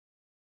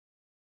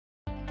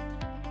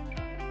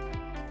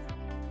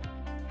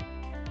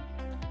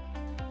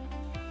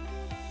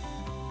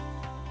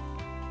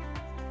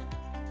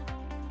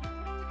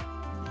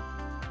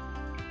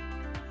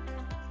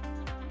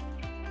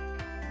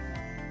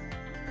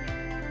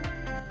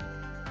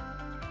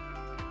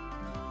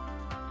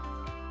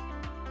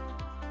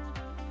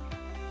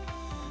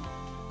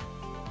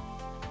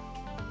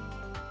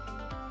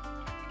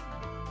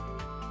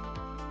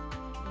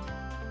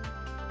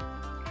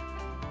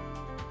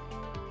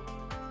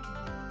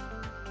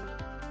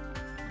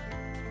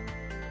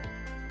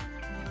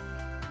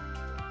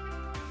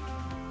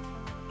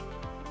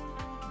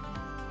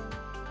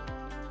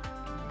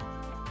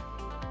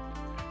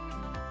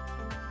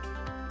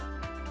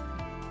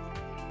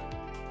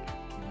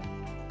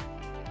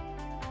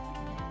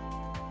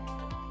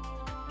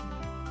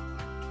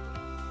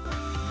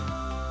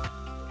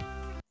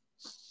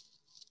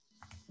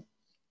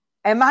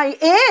Am I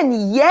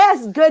in?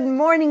 Yes. Good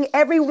morning,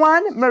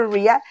 everyone.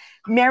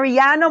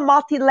 Mariano,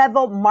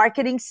 multi-level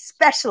marketing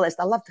specialist.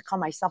 I love to call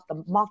myself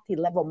the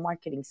multi-level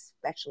marketing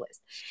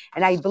specialist.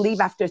 And I believe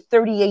after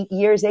 38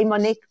 years,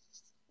 Monique,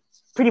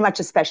 pretty much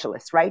a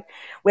specialist, right?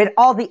 With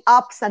all the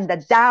ups and the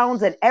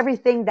downs and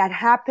everything that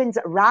happens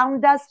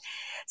around us.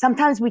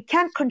 Sometimes we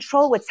can't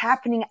control what's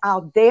happening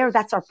out there.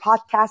 That's our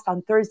podcast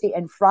on Thursday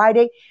and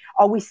Friday.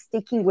 Always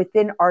sticking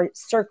within our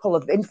circle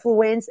of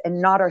influence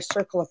and not our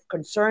circle of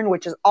concern,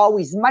 which is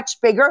always much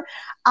bigger,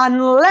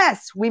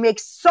 unless we make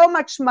so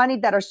much money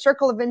that our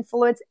circle of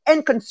influence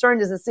and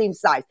concern is the same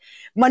size.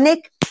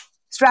 Monique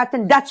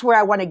Stratton, that's where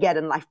I want to get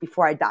in life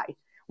before I die,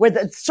 where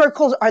the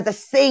circles are the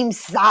same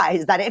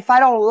size, that if I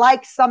don't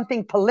like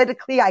something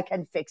politically, I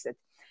can fix it.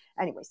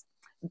 Anyways,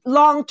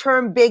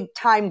 long-term,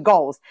 big-time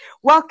goals.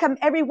 Welcome,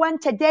 everyone.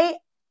 Today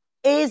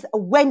is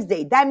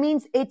Wednesday. That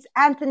means it's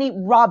Anthony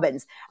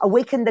Robbins,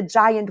 Awaken the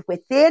Giant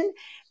Within,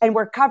 and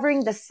we're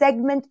covering the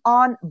segment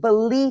on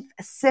belief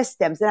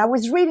systems. And I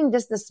was reading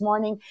this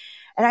morning,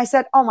 and I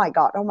said, oh my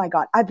God,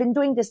 I've been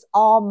doing this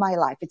all my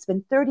life. It's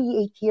been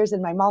 38 years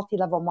in my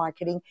multi-level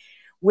marketing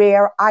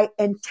where I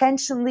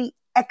intentionally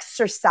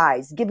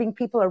exercise, giving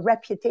people a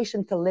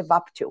reputation to live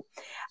up to.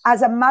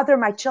 As a mother,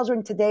 my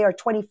children today are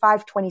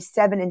 25,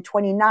 27, and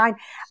 29.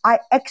 I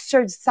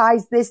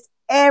exercise this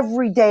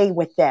every day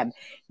with them,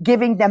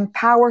 giving them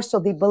power so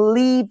they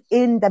believe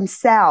in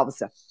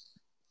themselves.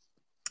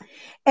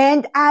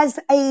 And as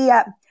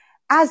an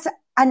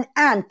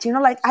aunt,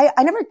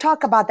 I never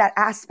talk about that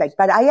aspect,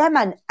 but I am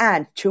an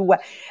aunt to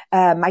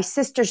my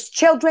sister's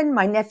children,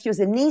 my nephews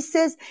and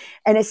nieces,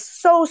 and it's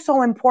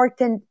so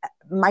important.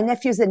 My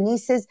nephews and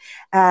nieces,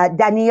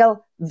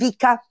 Daniel,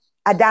 Vika,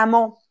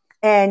 Adamo,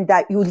 and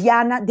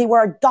Juliana, they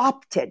were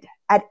adopted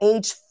at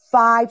age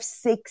 5,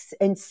 6,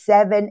 and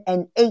 7,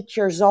 and 8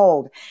 years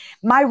old.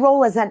 My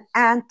role as an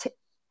aunt,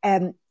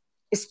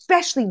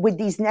 especially with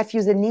these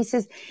nephews and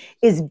nieces,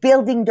 is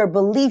building their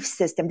belief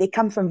system. They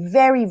come from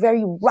very,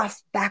 very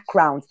rough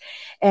backgrounds,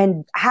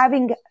 and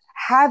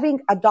having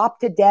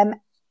adopted them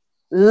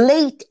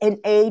late in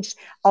age,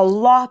 a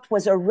lot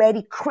was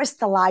already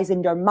crystallized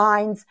in their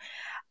minds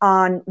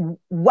on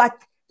what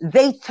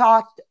they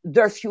thought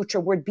their future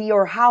would be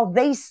or how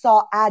they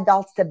saw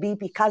adults to be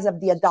because of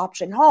the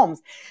adoption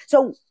homes.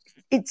 So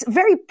it's a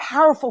very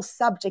powerful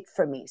subject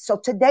for me. So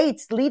today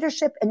it's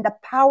leadership and the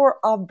power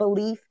of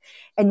belief,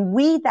 and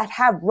we that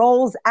have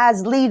roles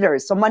as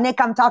leaders. So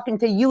Monique, I'm talking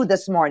to you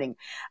this morning.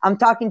 I'm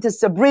talking to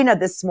Sabrina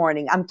this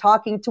morning. I'm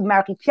talking to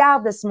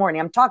Marie-Pierre this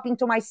morning. I'm talking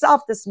to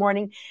myself this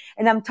morning,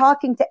 and I'm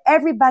talking to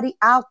everybody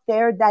out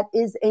there that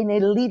is in a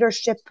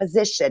leadership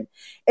position.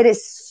 It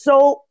is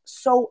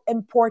so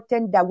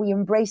important that we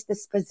embrace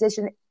this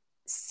position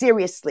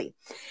seriously.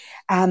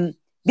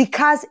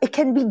 Because it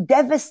can be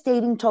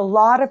devastating to a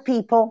lot of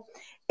people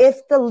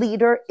if the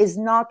leader is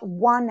not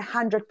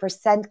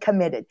 100%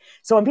 committed.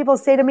 So when people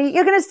say to me,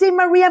 you're going to see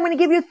Maria, I'm going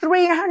to give you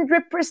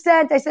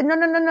 300%. I said,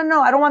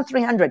 no. I don't want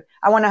 300.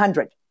 I want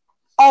 100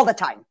 all the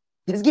time.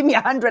 Just give me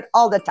 100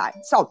 all the time.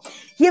 So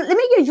here, let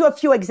me give you a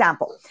few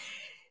examples.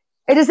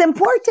 It is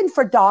important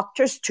for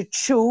doctors to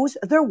choose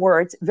their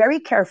words very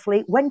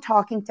carefully when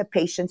talking to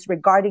patients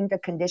regarding the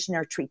condition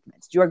or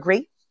treatments. Do you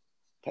agree?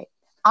 Okay.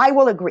 I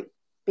will agree.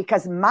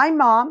 Because my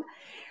mom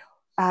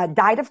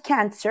died of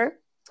cancer,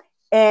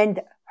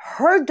 and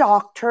her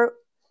doctor,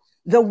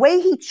 the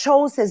way he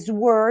chose his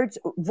words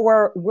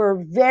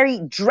were very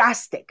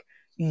drastic.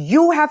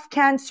 You have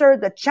cancer,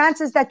 the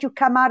chances that you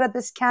come out of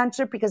this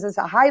cancer, because it's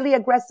a highly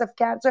aggressive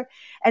cancer.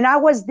 And I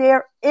was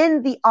there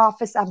in the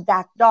office of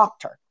that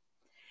doctor.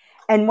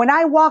 And when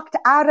I walked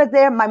out of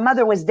there, my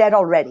mother was dead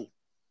already.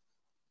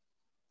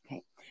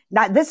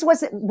 Now, this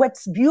was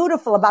what's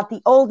beautiful about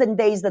the olden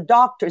days, the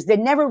doctors. You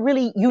never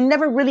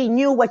really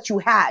knew what you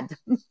had.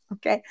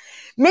 Okay.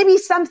 Maybe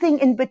something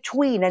in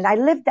between. And I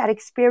lived that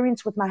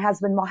experience with my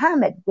husband,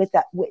 Mohammed,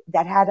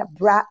 that had a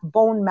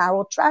bone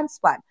marrow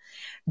transplant.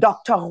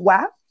 Dr.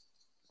 Roy,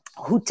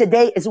 who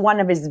today is one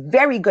of his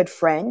very good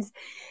friends,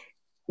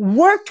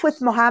 worked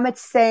with Mohammed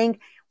saying,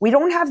 we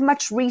don't have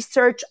much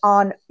research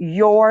on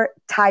your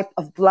type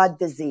of blood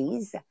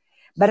disease,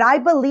 but I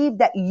believe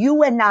that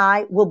you and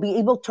I will be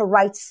able to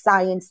write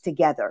science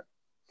together.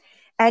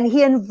 And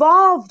he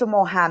involved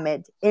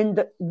Mohammed in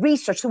the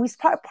research. So he's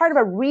part of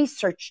a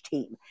research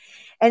team.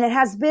 And it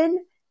has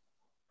been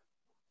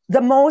the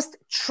most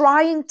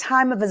trying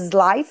time of his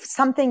life,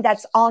 something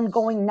that's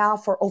ongoing now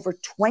for over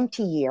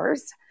 20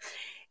 years.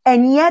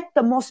 And yet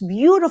the most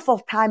beautiful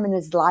time in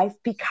his life,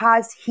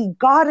 because he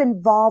got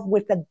involved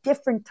with a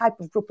different type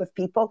of group of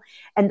people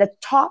and the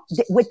top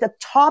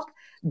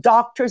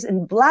doctors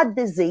in blood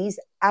disease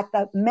at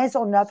the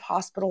Maisonneuve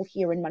Hospital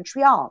here in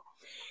Montreal.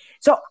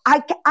 So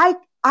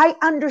I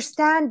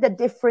understand the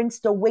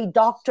difference, the way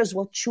doctors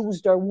will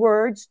choose their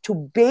words to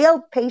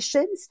bail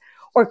patients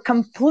or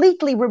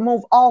completely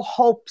remove all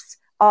hopes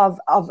of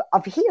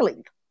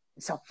healing.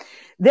 So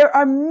there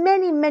are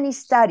many, many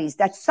studies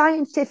that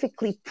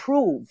scientifically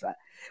prove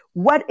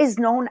what is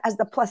known as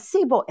the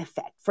placebo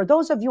effect. For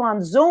those of you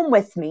on Zoom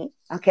with me,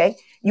 okay,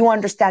 you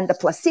understand the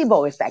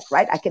placebo effect,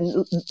 right? I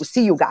can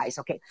see you guys,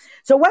 okay.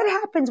 So what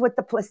happens with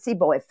the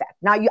placebo effect?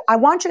 Now, I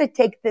want you to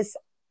take this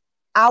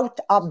out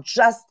of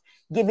just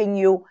giving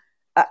you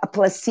a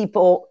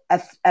placebo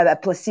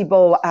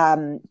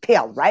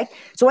pill, right?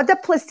 So what the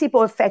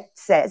placebo effect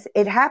says,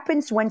 it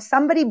happens when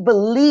somebody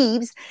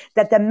believes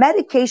that the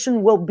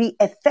medication will be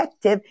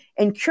effective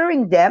in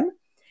curing them.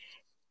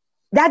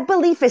 That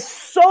belief is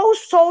so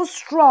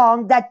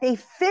strong that they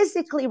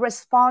physically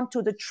respond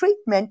to the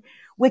treatment,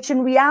 which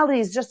in reality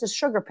is just a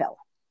sugar pill.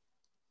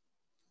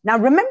 Now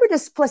remember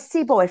this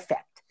placebo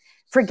effect.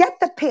 Forget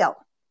the pill.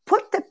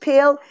 Put the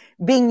pill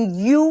being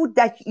you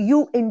that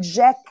you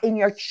inject in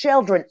your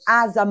children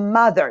as a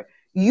mother.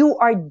 You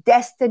are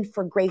destined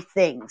for great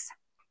things.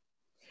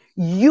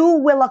 You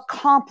will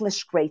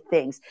accomplish great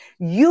things.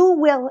 You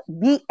will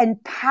be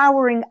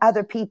empowering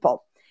other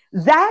people.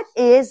 That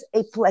is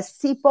a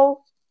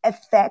placebo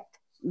effect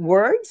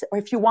words, or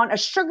if you want, a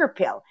sugar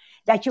pill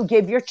that you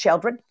give your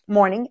children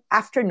morning,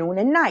 afternoon,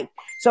 and night.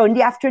 So in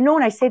the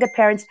afternoon, I say to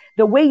parents,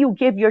 the way you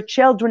give your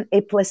children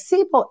a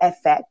placebo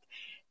effect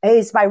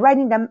is by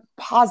writing them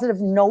positive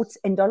notes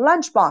in their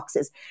lunch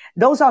boxes.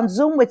 Those on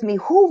Zoom with me,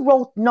 who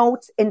wrote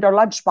notes in their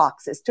lunch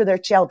boxes to their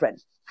children?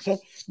 Okay,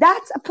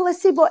 that's a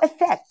placebo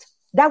effect.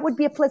 That would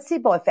be a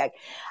placebo effect.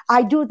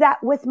 I do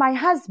that with my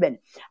husband.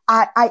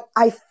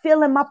 I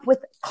fill him up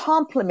with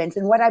compliments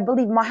and what I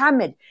believe,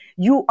 Mohammed,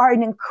 you are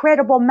an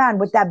incredible man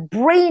with that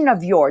brain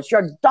of yours.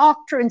 You're a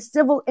doctor and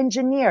civil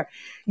engineer.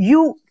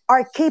 You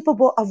are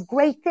capable of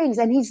great things.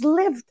 And he's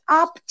lived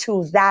up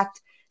to that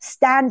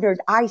standard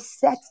I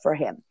set for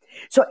him.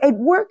 So it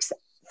works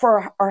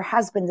for our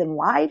husbands and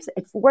wives.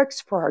 It works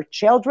for our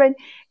children.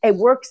 It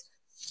works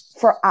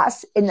for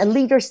us in a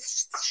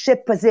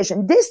leadership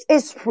position. This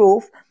is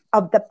proof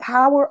of the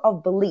power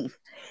of belief,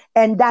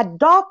 and that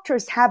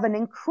doctors have an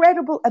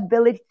incredible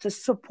ability to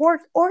support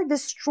or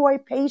destroy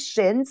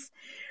patients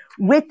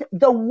with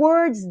the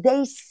words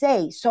they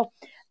say. So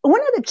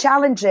one of the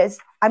challenges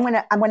I'm going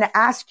to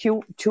ask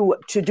you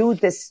to do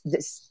this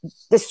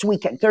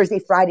weekend, Thursday,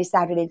 Friday,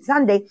 Saturday, and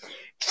Sunday,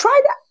 try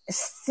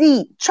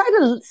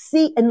to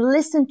see and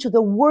listen to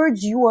the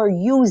words you are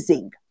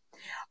using.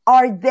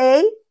 Are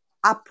they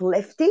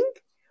uplifting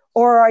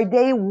or are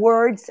they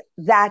words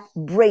that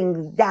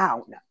bring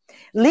down?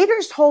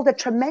 Leaders hold a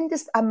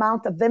tremendous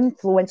amount of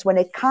influence when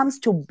it comes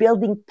to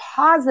building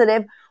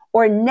positive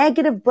or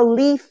negative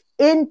belief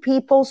in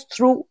people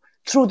through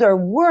their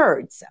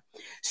words.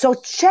 So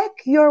check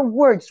your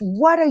words.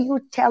 What are you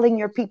telling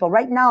your people?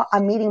 Right now,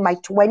 I'm meeting my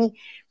 20%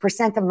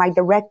 of my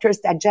directors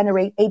that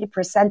generate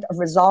 80% of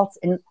results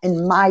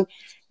in my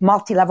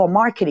multi-level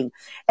marketing.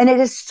 And it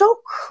is so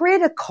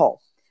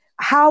critical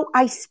how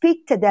I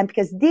speak to them,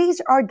 because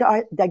these are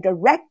the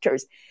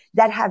directors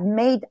that have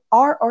made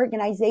our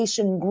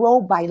organization grow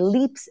by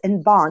leaps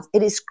and bounds.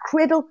 It is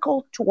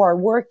critical to our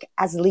work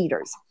as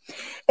leaders.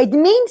 It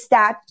means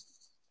that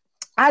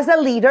as a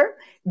leader,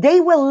 they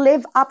will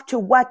live up to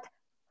what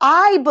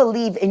I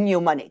believe in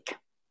you, Monique.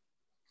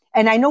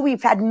 And I know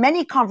we've had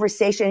many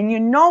conversations, and you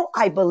know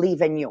I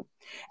believe in you.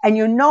 And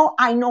you know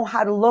I know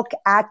how to look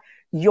at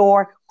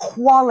your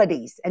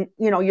qualities. And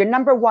you know, your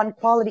number one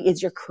quality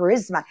is your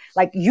charisma.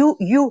 Like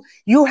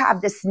you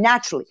have this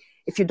naturally.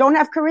 If you don't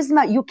have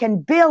charisma, you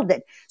can build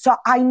it. So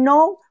I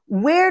know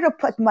where to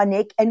put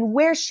Monique and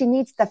where she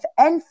needs to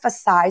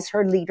emphasize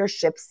her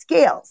leadership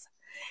skills.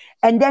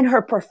 And then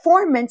her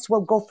performance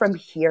will go from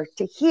here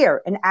to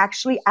here. And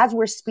actually, as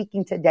we're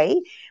speaking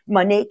today,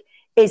 Monique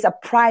is a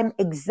prime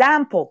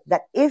example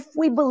that if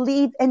we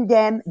believe in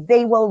them,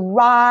 they will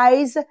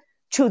rise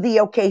to the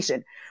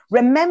occasion.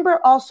 Remember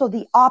also,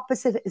 the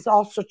opposite is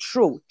also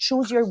true.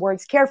 Choose your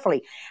words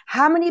carefully.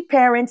 How many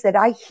parents that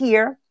I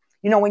hear,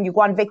 you know, when you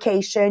go on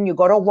vacation, you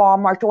go to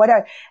Walmart or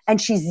whatever,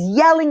 and she's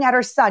yelling at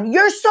her son,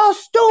 "You're so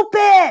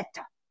stupid."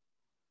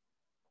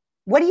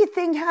 What do you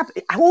think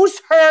happened? Who's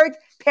heard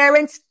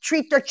parents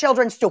treat their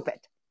children stupid?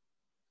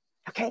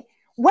 Okay.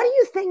 What do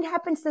you think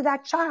happens to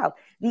that child?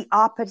 The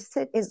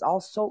opposite is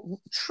also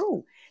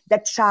true. The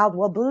child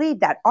will believe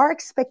that. Our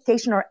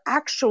expectations are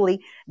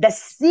actually the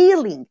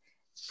ceiling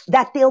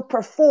that they'll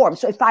perform.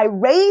 So if I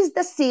raise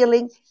the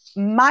ceiling,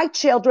 my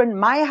children,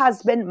 my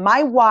husband,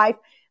 my wife,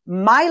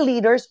 my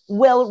leaders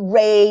will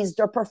raise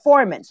their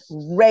performance.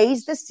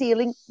 Raise the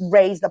ceiling,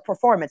 raise the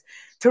performance.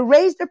 To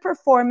raise the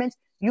performance,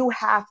 you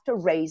have to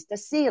raise the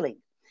ceiling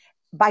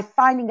by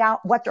finding out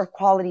what their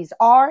qualities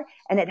are,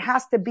 and it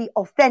has to be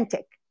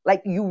authentic.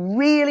 Like you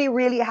really,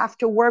 really have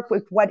to work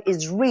with what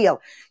is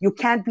real. You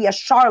can't be a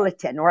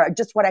charlatan or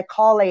just what I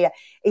call a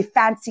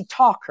fancy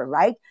talker,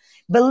 right?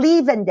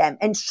 Believe in them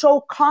and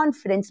show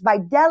confidence by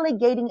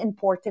delegating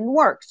important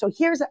work. So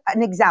here's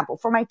an example.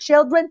 For my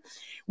children,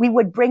 we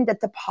would bring the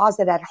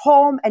deposit at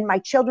home and my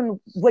children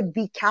would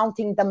be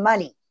counting the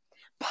money,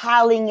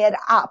 piling it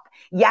up.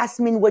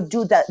 Yasmin would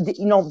do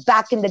the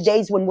back in the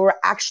days when we were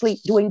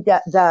actually doing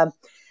the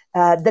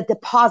the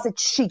deposit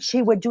sheet.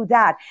 She would do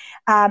that.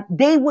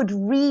 They would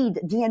read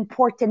the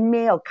important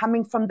mail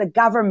coming from the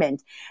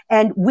government,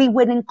 and we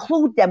would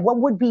include them. What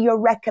would be your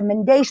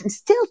recommendation?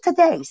 Still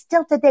today.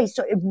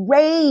 So it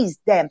raised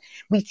them.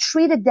 We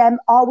treated them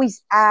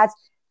always as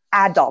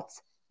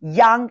adults,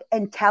 young,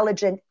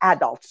 intelligent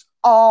adults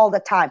all the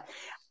time.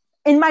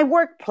 In my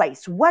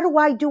workplace, what do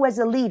I do as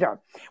a leader?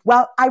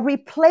 Well, I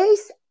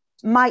replace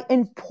my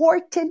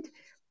important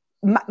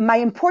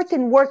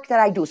work that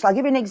I do. So I'll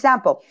give you an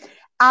example.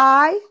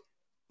 I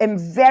am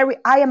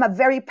a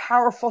very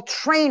powerful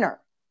trainer.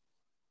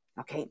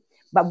 Okay.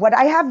 But what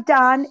I have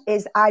done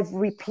is I've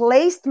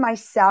replaced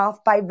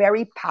myself by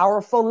very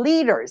powerful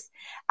leaders,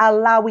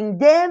 allowing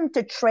them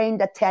to train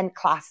the 10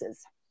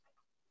 classes.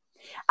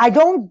 I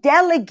don't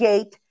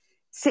delegate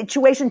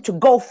situation to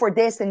go for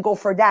this and go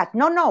for that.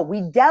 No, we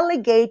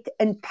delegate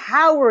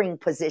empowering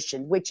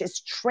position, which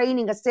is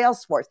training a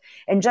sales force.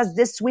 And just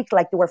this week,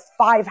 like there were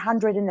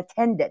 500 in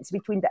attendance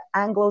between the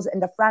Anglos and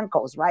the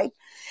Francos, right?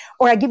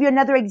 Or I give you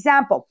another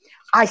example.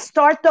 I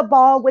start the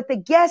ball with the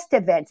guest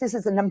events. This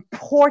is an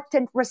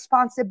important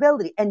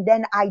responsibility. And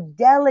then I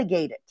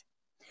delegate it.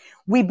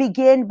 We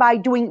begin by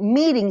doing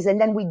meetings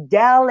and then we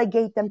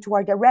delegate them to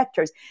our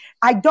directors.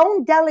 I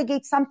don't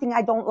delegate something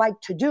I don't like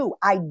to do.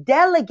 I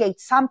delegate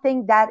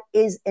something that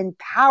is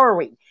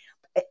empowering.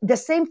 The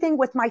same thing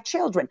with my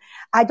children.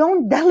 I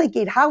don't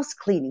delegate house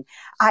cleaning.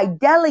 I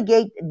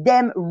delegate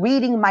them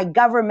reading my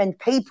government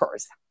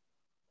papers.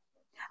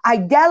 I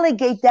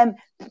delegate them,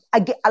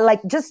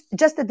 like just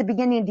at the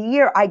beginning of the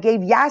year, I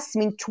gave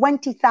Yasmin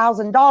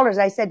 $20,000.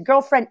 I said,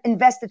 girlfriend,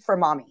 invest it for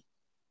mommy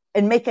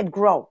and make it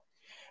grow.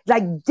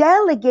 Like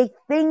delegate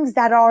things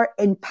that are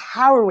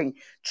empowering.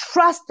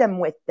 Trust them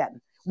with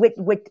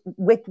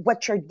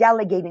what you're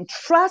delegating.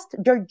 Trust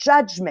their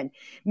judgment.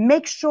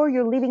 Make sure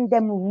you're leaving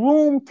them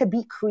room to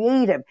be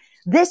creative.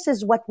 This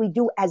is what we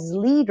do as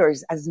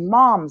leaders, as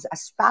moms,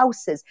 as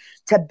spouses,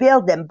 to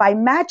build them by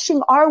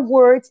matching our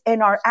words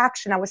and our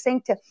action. I was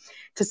saying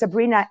to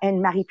Sabrina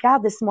and Marie-Pierre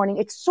this morning,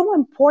 it's so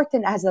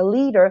important as a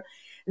leader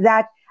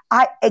that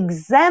I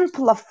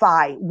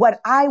exemplify what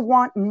I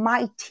want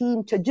my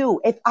team to do.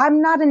 If I'm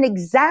not an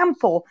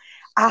example,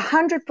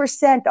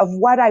 100% of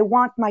what I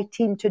want my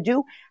team to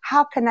do,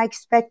 how can I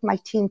expect my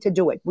team to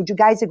do it? Would you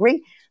guys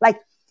agree? Like,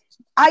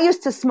 I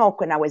used to smoke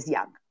when I was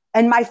young.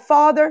 And my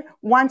father,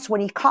 once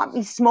when he caught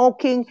me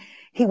smoking,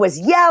 he was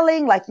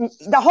yelling like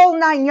the whole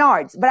 9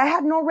 yards. But I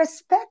had no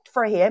respect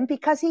for him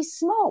because he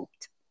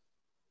smoked.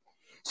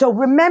 So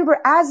remember,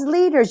 as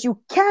leaders, you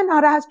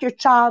cannot ask your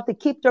child to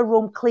keep their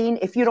room clean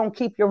if you don't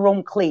keep your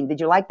room clean. Did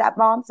you like that,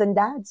 moms and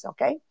dads?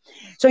 Okay.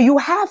 So you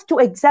have to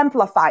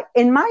exemplify.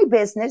 In my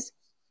business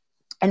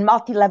and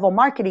multi-level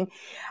marketing,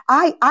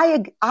 I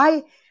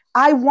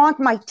want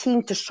my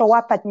team to show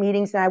up at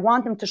meetings, and I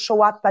want them to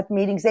show up at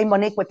meetings, hey,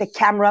 Monique, with the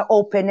camera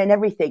open and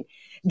everything.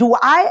 Do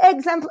I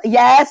exemplify?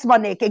 Yes,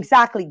 Monique,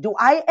 exactly. Do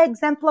I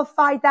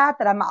exemplify that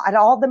I'm at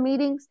all the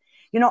meetings?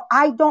 You know,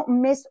 I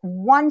don't miss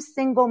one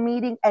single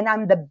meeting, and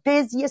I'm the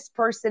busiest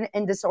person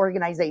in this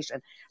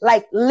organization,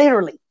 like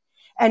literally.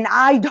 And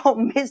I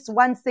don't miss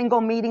one single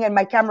meeting, and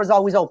my camera's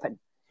always open.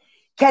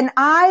 Can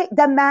I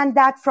demand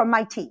that from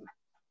my team?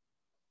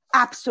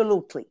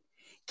 Absolutely.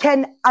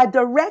 Can a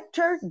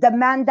director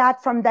demand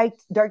that from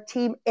their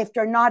team if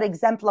they're not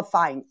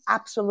exemplifying?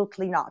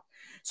 Absolutely not.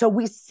 So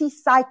we see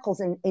cycles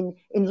in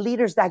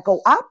leaders that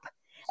go up,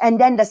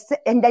 and then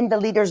the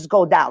leaders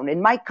go down.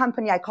 In my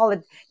company, I call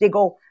it, they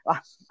go,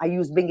 I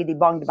use bingity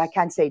bong, but I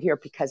can't say it here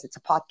because it's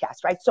a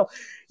podcast, right? So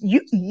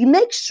you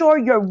make sure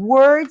your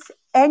words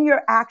and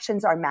your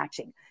actions are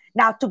matching.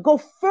 Now, to go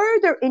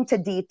further into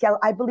detail,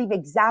 I believe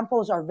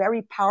examples are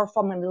very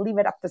powerful. I'm going to leave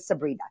it up to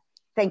Sabrina.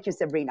 Thank you,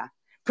 Sabrina.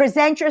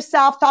 Present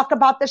yourself, talk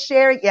about the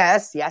sharing.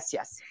 Yes.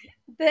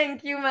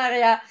 Thank you,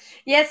 Maria.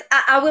 Yes,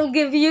 I will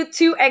give you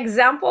two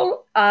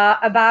examples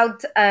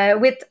about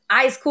with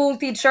high school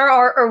teacher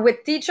or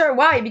with teacher.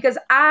 Why? Because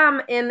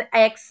I'm an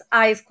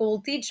ex-high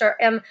school teacher,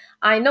 and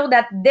I know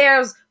that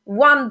there's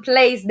one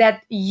place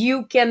that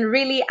you can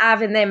really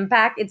have an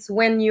impact. It's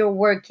when you're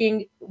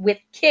working with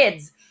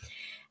kids.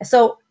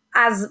 So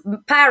as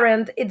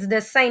parent, it's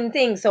the same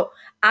thing. So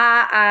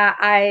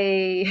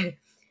I'm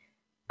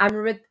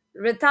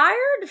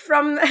retired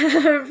from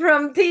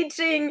from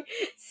teaching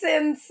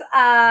since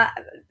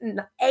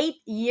 8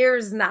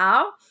 years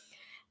now.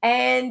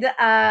 And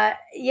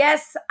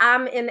yes,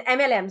 I'm in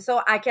MLM,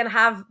 so I can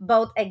have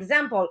both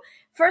example.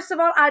 First of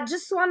all, I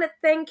just want to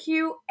thank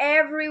you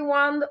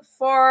everyone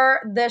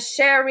for the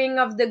sharing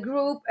of the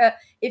group.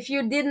 If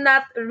you did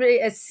not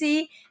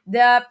see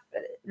the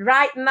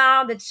right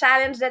now, the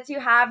challenge that you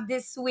have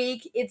this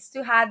week, it's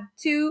to have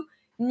 2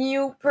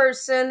 new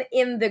person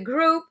in the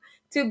group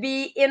to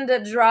be in the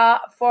draw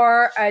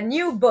for a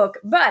new book.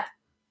 But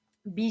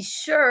be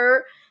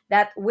sure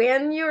that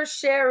when you're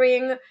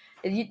sharing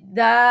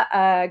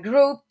the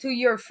group to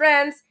your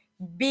friends,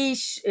 be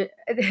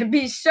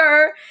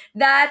sure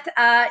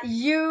that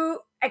you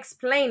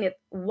explain it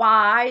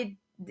why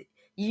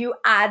you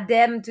add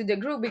them to the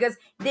group, because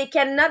they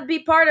cannot be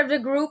part of the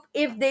group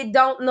if they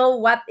don't know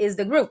what is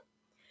the group.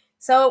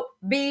 So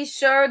be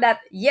sure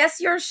that,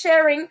 yes, you're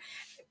sharing.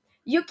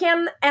 You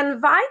can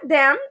invite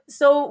them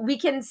so we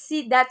can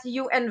see that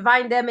you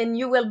invite them and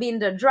you will be in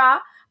the draw.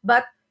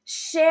 But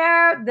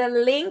share the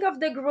link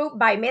of the group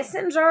by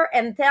messenger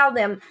and tell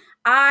them,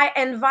 I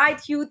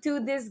invite you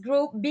to this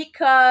group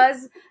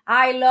because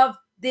I love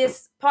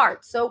this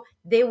part, so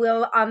they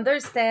will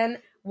understand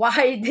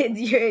why did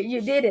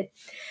you did it.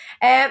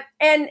 And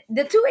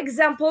the two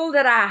example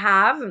that I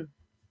have,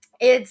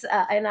 it's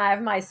and I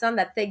have my son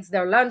that takes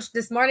their lunch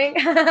this morning.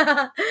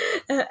 The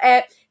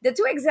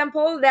two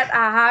examples that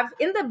I have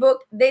in the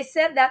book, they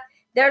said that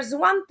there's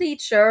one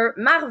teacher,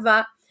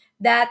 Marva,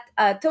 that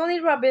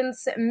Tony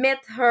Robbins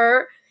met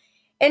her,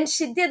 and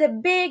she did a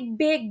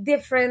big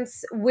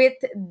difference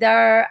with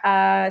their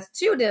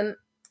student,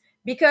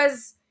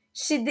 because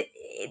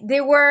they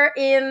were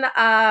in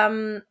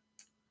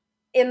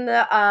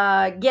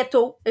the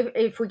ghetto,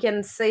 if we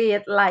can say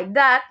it like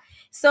that.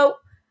 So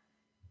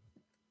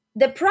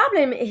the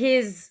problem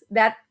is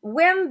that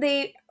when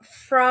they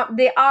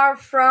are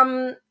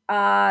from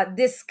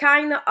this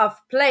kind of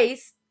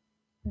place,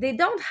 they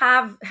don't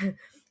have,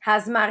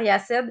 as Maria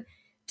said,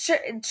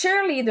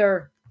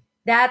 cheerleader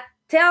that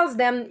tells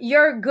them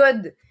you're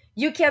good,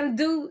 you can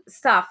do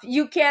stuff,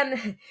 you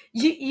can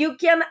you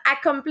can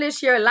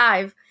accomplish your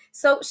life.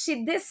 So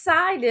she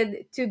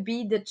decided to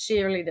be the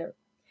cheerleader.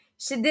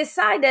 She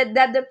decided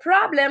that the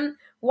problem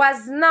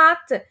was not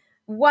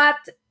what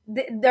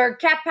their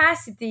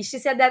capacity. She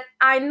said that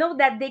I know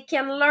that they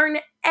can learn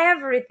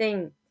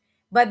everything,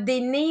 but they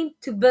need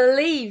to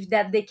believe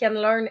that they can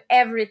learn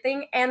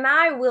everything. And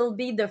I will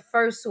be the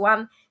first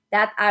one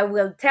that I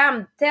will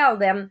tell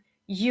them,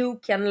 you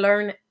can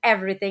learn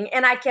everything,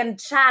 and I can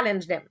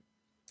challenge them.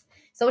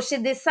 So she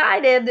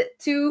decided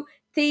to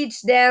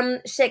teach them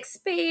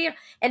Shakespeare,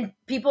 and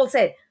people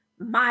said,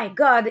 "My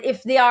God,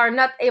 if they are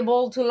not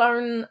able to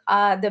learn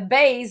the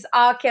base,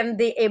 how can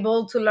they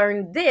able to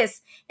learn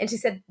this?" And she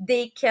said,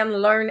 "They can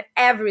learn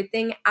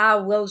everything. I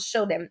will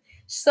show them."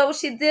 So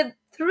she did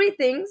three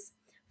things.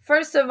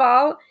 First of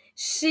all,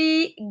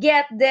 she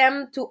get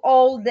them to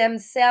hold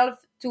themselves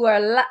to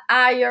a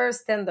higher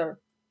standard.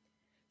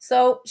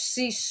 So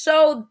she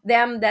showed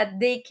them that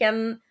they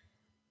can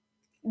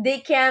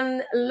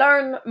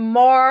learn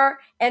more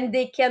and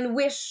they can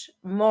wish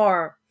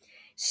more.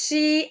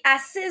 She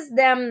assists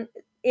them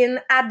in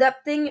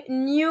adopting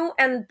new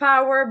and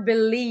power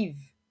belief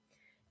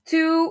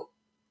to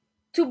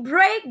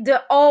break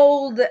the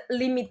old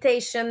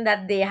limitation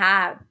that they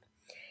have.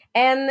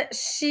 And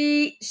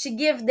she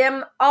gives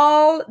them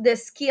all the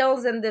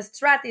skills and the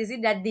strategy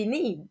that they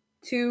need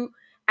to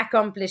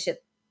accomplish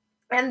it.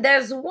 And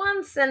there's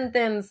one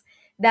sentence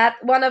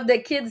that one of the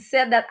kids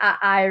said that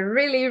I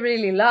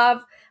really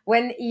love.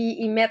 When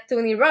he met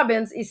Tony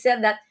Robbins, he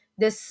said that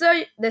the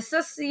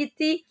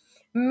society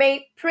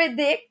may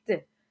predict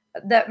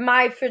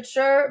my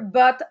future,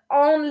 but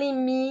only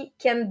me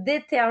can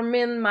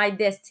determine my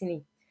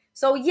destiny.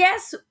 So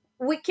yes,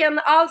 we can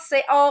all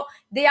say, oh,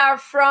 they are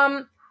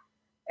from,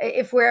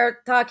 if we're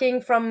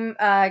talking from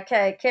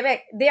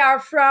Quebec, they are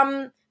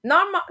from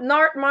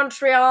North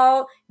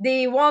Montreal.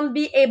 They won't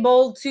be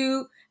able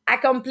to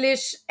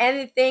accomplish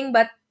anything,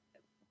 but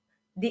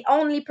the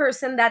only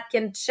person that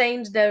can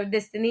change their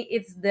destiny,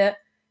 it's the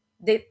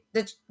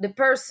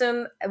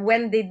person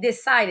when they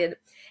decided.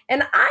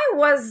 And I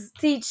was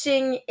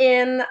teaching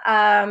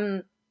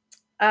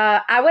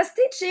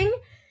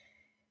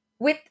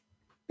with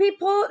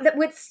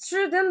with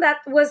students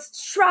that was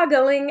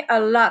struggling a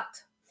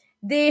lot.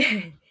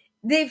 They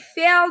they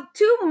felt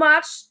too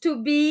much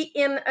to be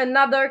in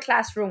another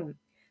classroom.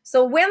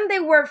 So when they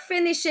were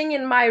finishing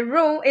in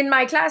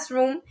my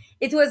classroom,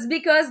 it was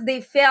because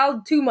they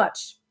felt too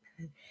much.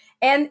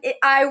 And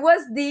I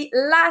was the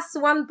last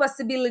one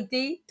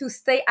possibility to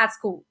stay at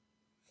school.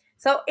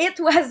 So it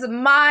was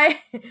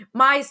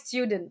my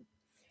student.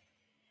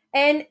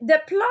 And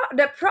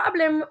the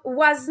problem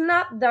was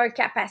not their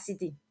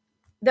capacity.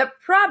 The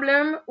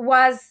problem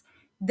was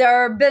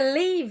their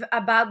belief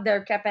about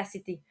their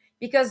capacity.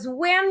 Because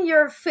when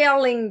you're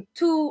failing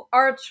 2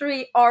 or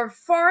 3 or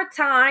 4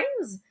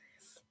 times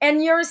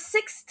and you're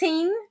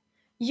 16,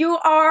 you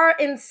are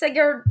in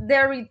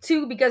secondary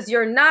 2 because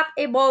you're not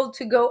able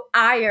to go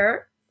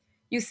higher.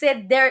 You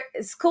said their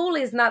school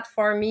is not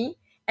for me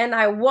and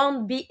I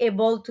won't be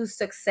able to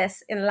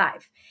success in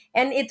life.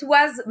 And it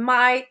was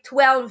my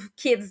 12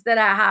 kids that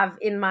I have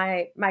in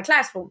my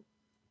classroom.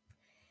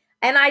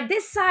 And I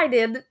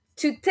decided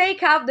to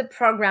take out the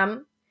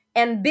program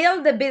and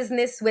build a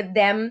business with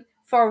them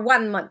for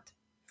 1 month,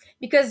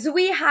 because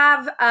we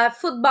have a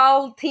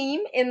football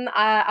team in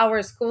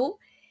our school.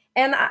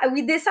 And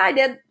they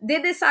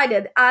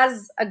decided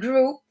as a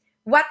group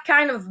what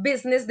kind of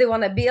business they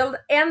want to build,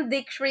 and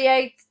they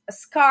create a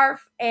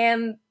scarf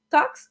and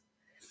tux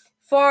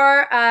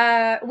for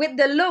with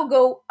the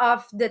logo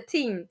of the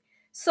team.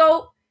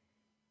 So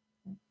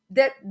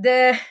the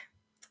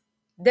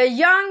the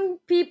young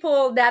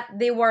people that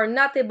they were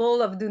not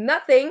able of do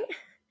nothing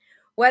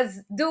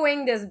was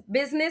doing this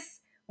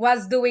business,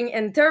 was doing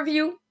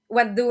interview,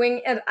 what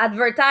doing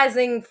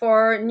advertising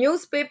for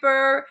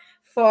newspaper,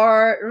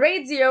 for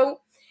radio.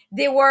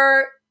 They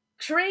were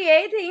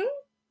creating,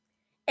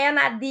 and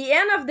at the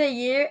end of the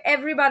year,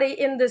 everybody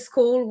in the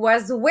school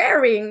was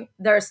wearing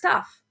their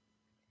stuff.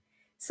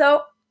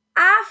 So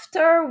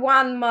after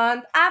 1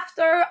 month,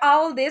 after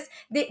all this,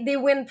 they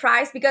win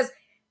prize because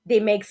they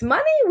makes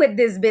money with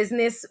this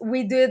business.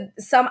 We did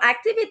some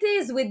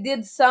activities, we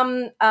did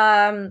some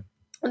en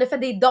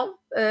effet des dons.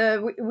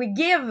 We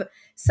give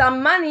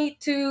some money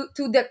to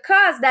the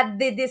cause that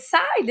they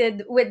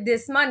decided with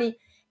this money.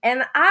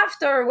 And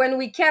after, when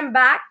we came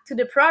back to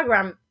the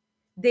program,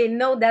 they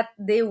know that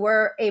they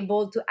were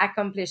able to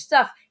accomplish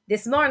stuff.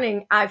 This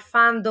morning, I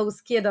found those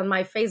kids on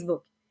my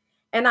Facebook,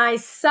 and I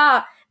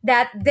saw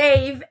that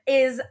Dave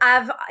is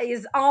have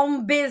his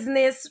own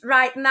business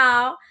right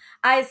now.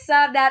 I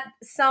saw that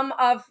some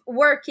of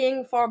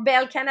working for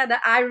Bell Canada.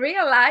 I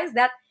realized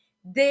that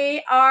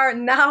they are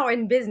now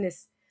in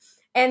business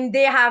and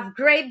they have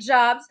great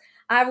jobs.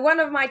 I have one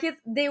of my kids.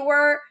 They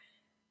were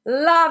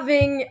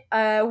loving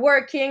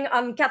working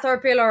on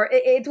Caterpillar.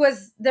 It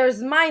was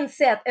there's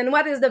mindset. And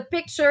what is the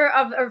picture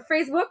of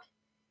Facebook?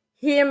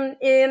 Him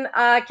in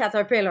a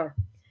Caterpillar.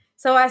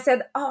 So I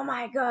said, "Oh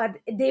my God!"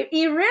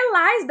 He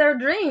realized their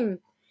dream,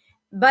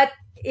 but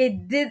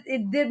it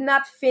did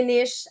not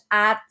finish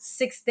at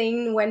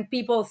 16 when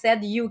people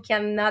said you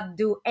cannot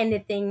do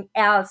anything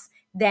else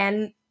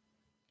than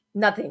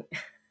nothing.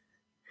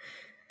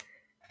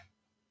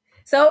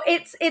 So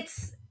it's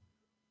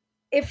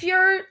if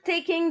you're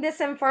taking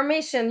this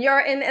information, you're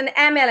in an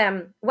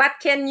MLM. What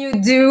can you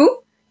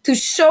do to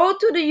show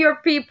to your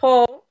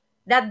people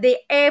that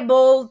they're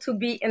able to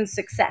be in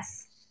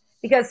success?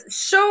 Because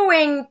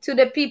showing to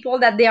the people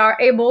that they are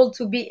able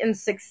to be in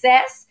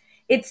success,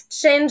 it's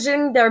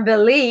changing their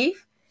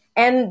belief,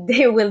 and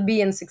they will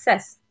be in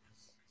success.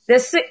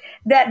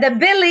 The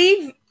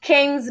belief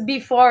comes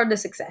before the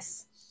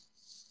success.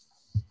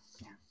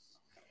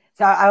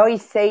 So I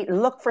always say,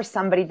 look for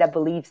somebody that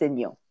believes in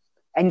you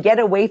and get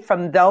away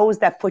from those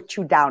that put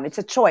you down. It's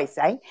a choice,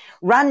 eh?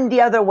 Run the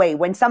other way.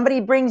 When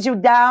somebody brings you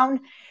down,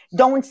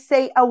 don't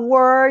say a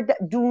word.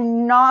 Do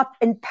not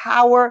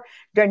empower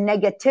their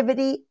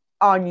negativity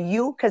on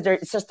you, because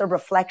it's just a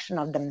reflection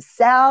of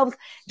themselves.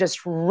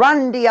 Just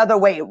run the other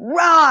way.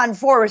 Run,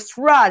 Forrest,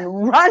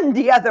 run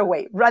the other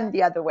way. Run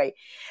the other way.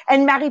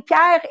 And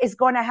Marie-Pierre is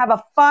going to have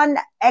a fun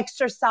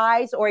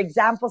exercise or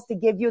examples to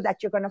give you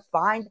that you're going to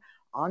find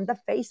on the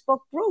Facebook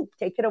group.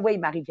 Take it away,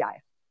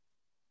 Marie-Pierre.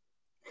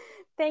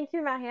 Thank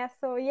you, Maria.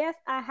 So yes,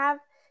 I have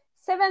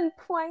 7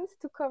 points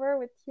to cover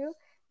with you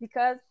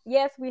because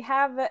yes, we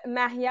have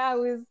Maria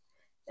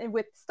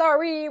with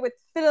story, with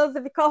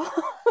philosophical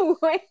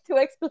way to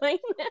explain.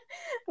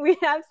 We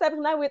have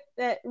Sabrina with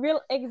a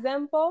real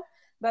example.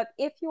 But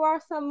if you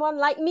are someone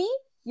like me,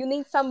 you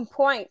need some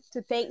points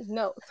to take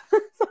notes.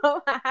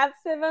 So I have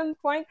 7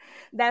 points.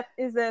 That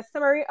is a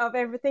summary of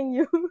everything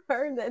you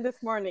heard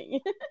this morning.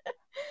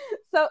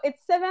 So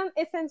it's 7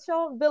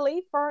 essential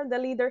beliefs for the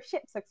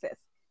leadership success.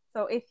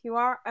 So if you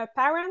are a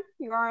parent,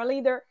 you are a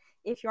leader.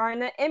 If you are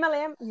in an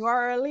MLM, you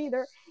are a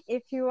leader.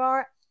 If you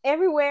are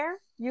everywhere,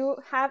 you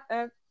have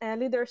a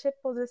leadership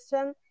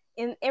position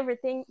in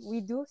everything we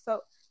do.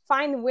 So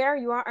find where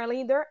you are a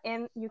leader,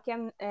 and you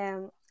can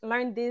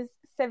learn these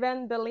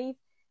 7 beliefs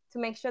to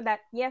make sure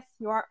that, yes,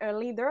 you are a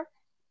leader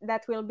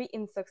that will be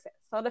in success.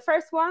 So the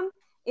first one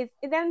is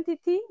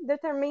identity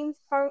determines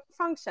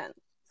function.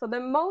 So the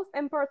most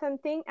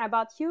important thing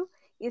about you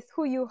is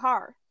who you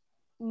are,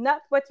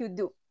 not what you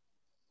do.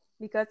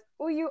 Because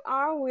who you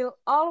are will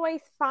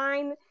always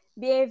find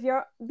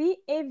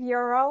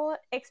behavioral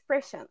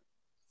expression.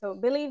 So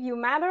believe you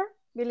matter,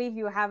 believe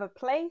you have a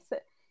place,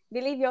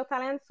 believe your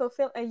talents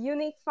fulfill a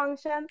unique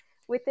function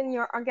within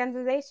your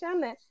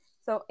organization.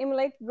 So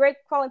emulate great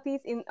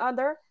qualities in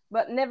others,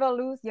 but never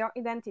lose your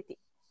identity.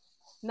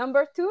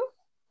 Number 2,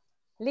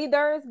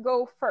 leaders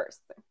go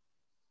first.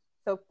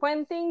 So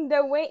pointing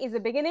the way is a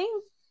beginning,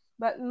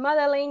 but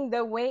modeling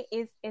the way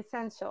is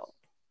essential.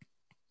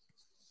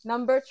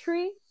 Number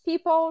 3,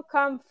 people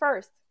come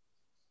first.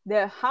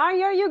 The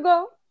higher you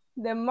go,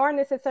 the more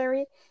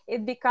necessary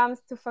it becomes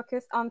to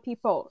focus on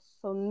people.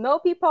 So know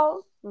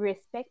people,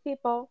 respect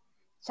people,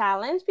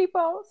 challenge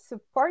people,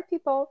 support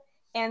people,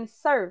 and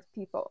serve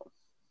people.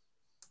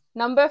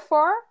 Number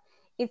 4,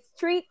 it's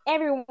treat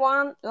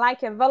everyone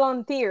like a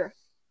volunteer.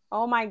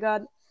 Oh my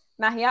God,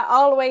 Maria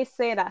always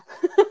say that.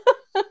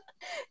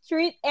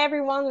 Treat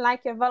everyone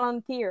like a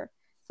volunteer.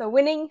 So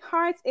winning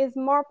hearts is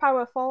more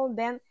powerful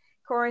than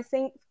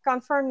coercing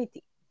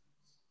conformity.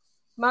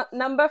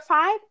 Number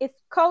 5 is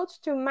coach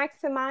to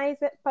maximize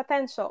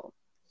potential.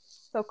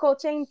 So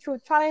coaching through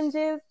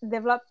challenges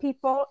develop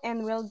people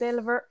and will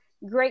deliver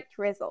great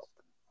results.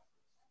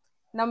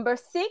 Number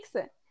 6,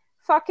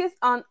 focus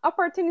on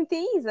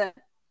opportunities.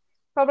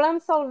 Problem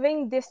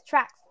solving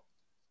distracts.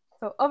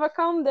 So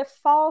overcome the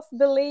false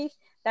belief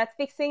that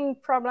fixing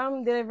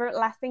problem delivers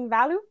lasting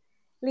value.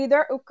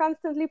 Leaders who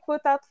constantly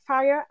put out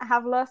fire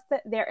have lost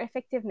their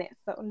effectiveness.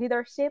 So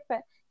leadership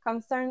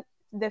concerns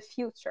the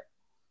future.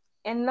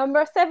 And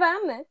number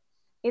 7,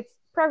 it's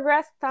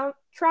progress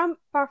trump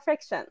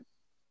perfection.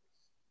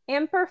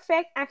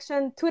 Imperfect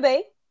action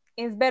today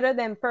is better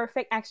than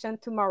perfect action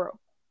tomorrow.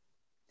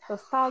 So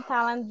stall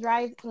talent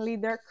drives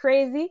leader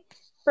crazy.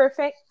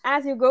 Perfect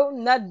as you go,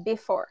 not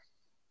before.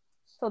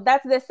 So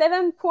that's the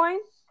 7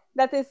 point.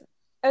 That is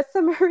a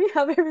summary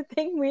of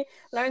everything we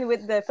learned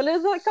with the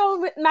philosophical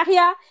with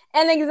Maria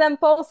and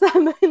example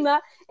Samina.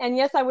 And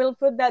yes, I will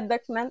put that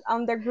document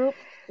on the group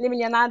Les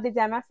Millionnaires des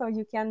Diamants, so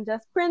you can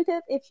just print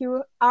it if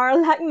you are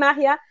like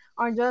Maria,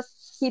 or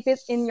just keep it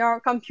in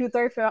your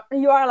computer if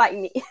you are like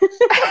me.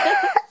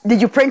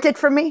 Did you print it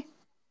for me?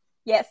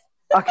 Yes.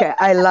 Okay,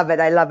 I love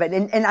it. I love it.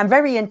 And I'm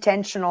very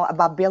intentional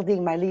about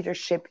building my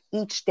leadership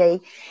each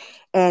day.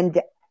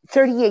 And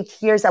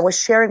 38 years, I was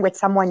sharing with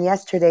someone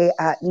yesterday,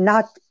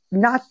 not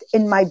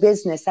in my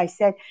business. I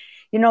said,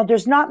 you know,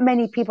 there's not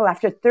many people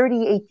after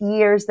 38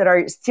 years that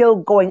are still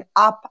going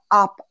up,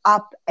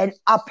 and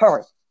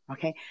upper.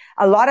 Okay.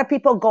 A lot of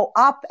people go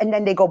up and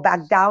then they go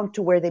back down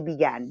to where they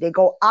began. They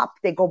go up,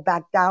 they go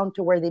back down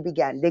to where they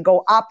began. They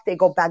go up, they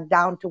go back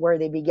down to where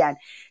they began.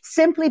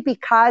 Simply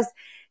because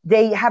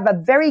they have a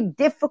very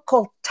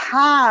difficult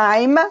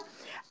time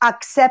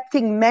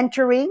accepting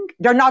mentoring.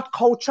 They're not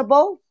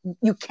coachable.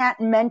 You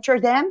can't mentor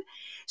them.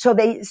 So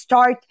they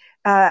start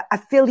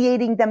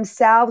affiliating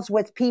themselves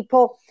with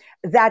people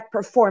that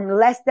perform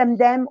less than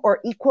them or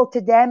equal to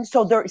them.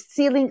 So their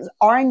ceilings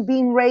aren't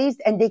being raised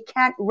and they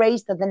can't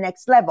raise to the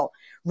next level.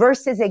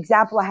 Versus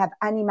example, I have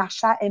Annie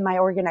Marchand in my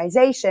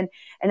organization,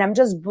 and I'm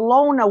just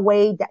blown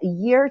away that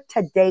year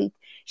to date,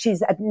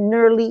 she's at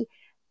nearly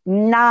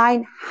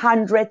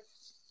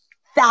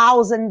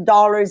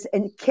 $900,000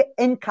 in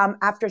income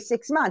after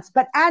 6 months.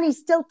 But Annie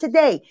still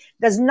today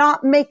does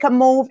not make a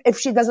move if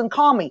she doesn't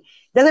call me.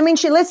 Doesn't mean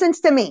she listens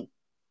to me.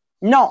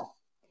 No.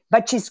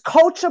 But she's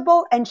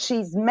coachable and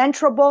she's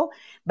mentorable,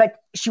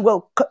 but she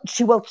will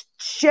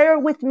share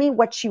with me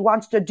what she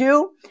wants to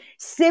do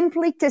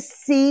simply to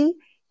see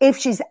if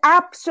she's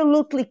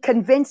absolutely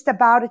convinced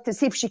about it, to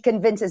see if she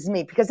convinces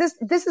me. Because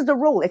this is the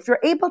rule. If you're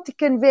able to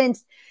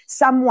convince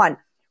someone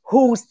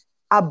who's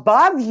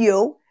above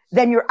you,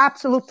 then you're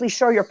absolutely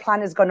sure your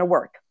plan is going to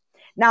work.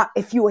 Now,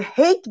 if you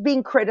hate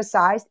being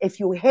criticized, if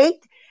you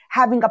hate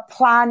having a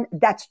plan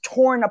that's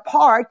torn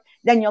apart,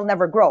 then you'll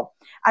never grow.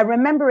 I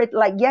remember it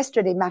like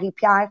yesterday,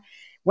 Marie-Pierre,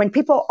 when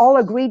people all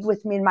agreed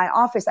with me in my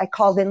office, I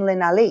called in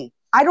Lynn Ali.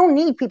 I don't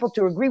need people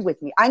to agree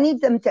with me. I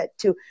need them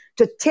to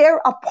tear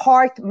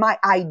apart my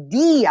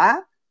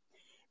idea,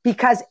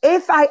 because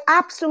if I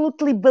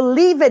absolutely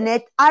believe in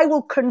it, I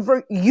will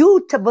convert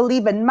you to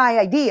believe in my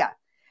idea.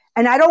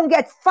 And I don't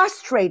get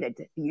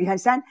frustrated. You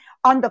understand?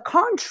 On the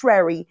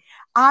contrary,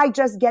 I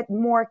just get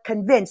more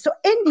convinced. So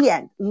in the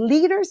end,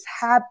 leaders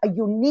have a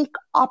unique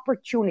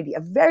opportunity, a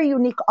very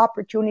unique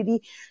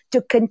opportunity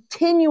to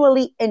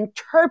continually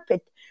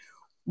interpret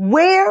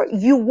where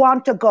you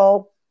want to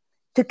go,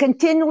 to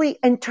continually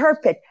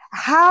interpret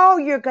how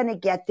you're going to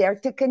get there,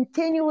 to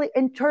continually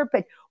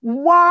interpret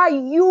why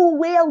you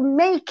will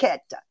make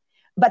it.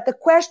 But the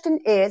question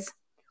is,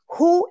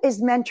 who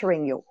is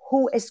mentoring you?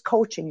 Who is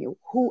coaching you?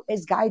 Who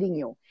is guiding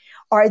you?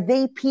 Are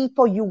they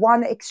people you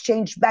want to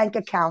exchange bank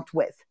account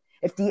with?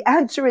 If the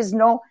answer is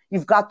no,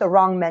 you've got the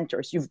wrong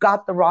mentors. You've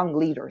got the wrong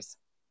leaders.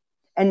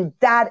 And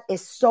that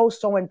is so,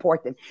 so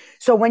important.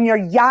 So when you're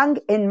young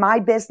in my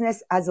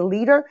business as a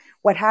leader,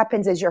 what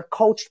happens is you're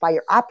coached by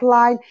your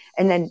upline,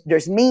 and then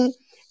there's me.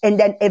 And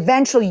then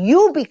eventually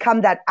you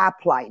become that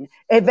upline.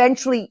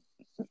 Eventually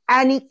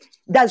Annie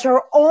does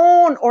her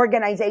own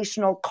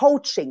organizational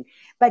coaching,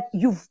 but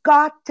you've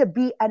got to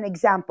be an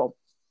example.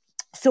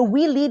 So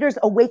we leaders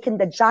awaken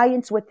the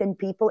giants within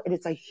people. It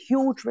is a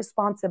huge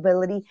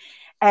responsibility.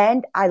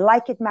 And I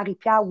like it,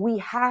 Marie-Pierre, we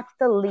have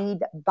to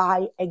lead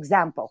by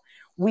example.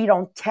 We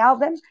don't tell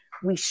them,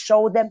 we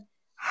show them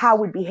how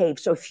we behave.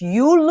 So if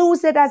you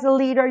lose it as a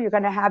leader, you're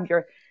going to have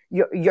your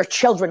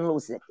children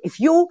lose it. If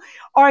you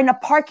are in a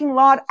parking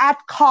lot at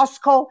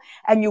Costco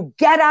and you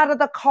get out of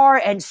the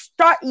car and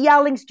start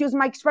yelling, excuse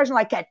my expression,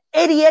 like an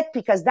idiot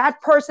because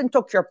that person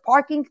took your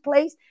parking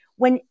place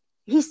when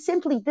he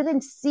simply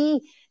didn't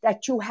see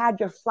that you had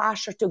your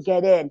flasher to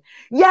get in.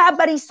 Yeah,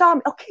 but he saw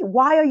me. Okay,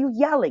 why are you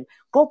yelling?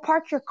 Go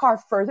park your car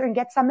further and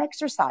get some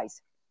exercise.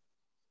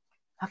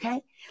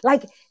 Okay?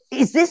 Like,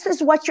 is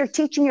what you're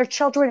teaching your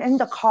children in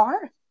the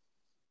car?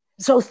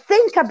 So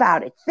think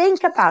about it.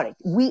 Think about it.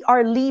 We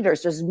are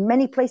leaders. There's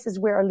many places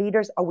where our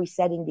leaders. Are we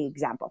setting the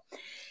example?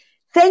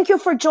 Thank you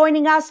for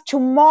joining us.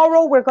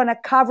 Tomorrow, we're going to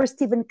cover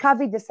Stephen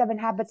Covey, The 7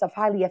 Habits of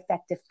Highly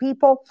Effective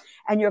People.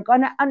 And you're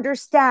going to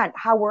understand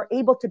how we're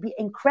able to be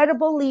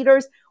incredible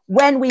leaders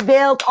when we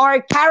build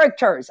our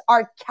characters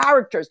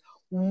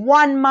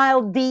 1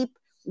 mile deep,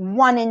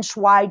 1 inch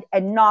wide,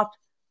 and not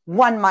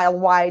 1 mile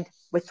wide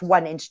with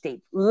 1 inch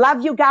deep.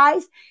 Love you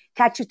guys.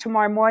 Catch you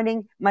tomorrow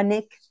morning.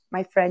 Monique,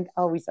 my friend,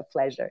 always a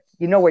pleasure.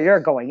 You know where you're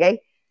going, eh?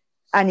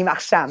 Annie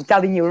Marchand, I'm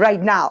telling you right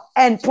now.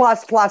 And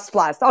plus.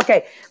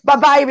 Okay.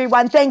 Bye-bye,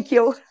 everyone. Thank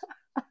you.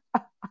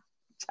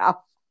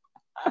 Ciao.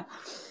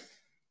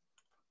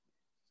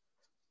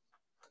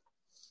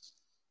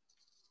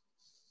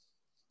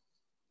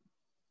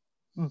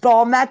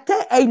 Bon matin.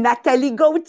 Hey, Nathalie Gauthier.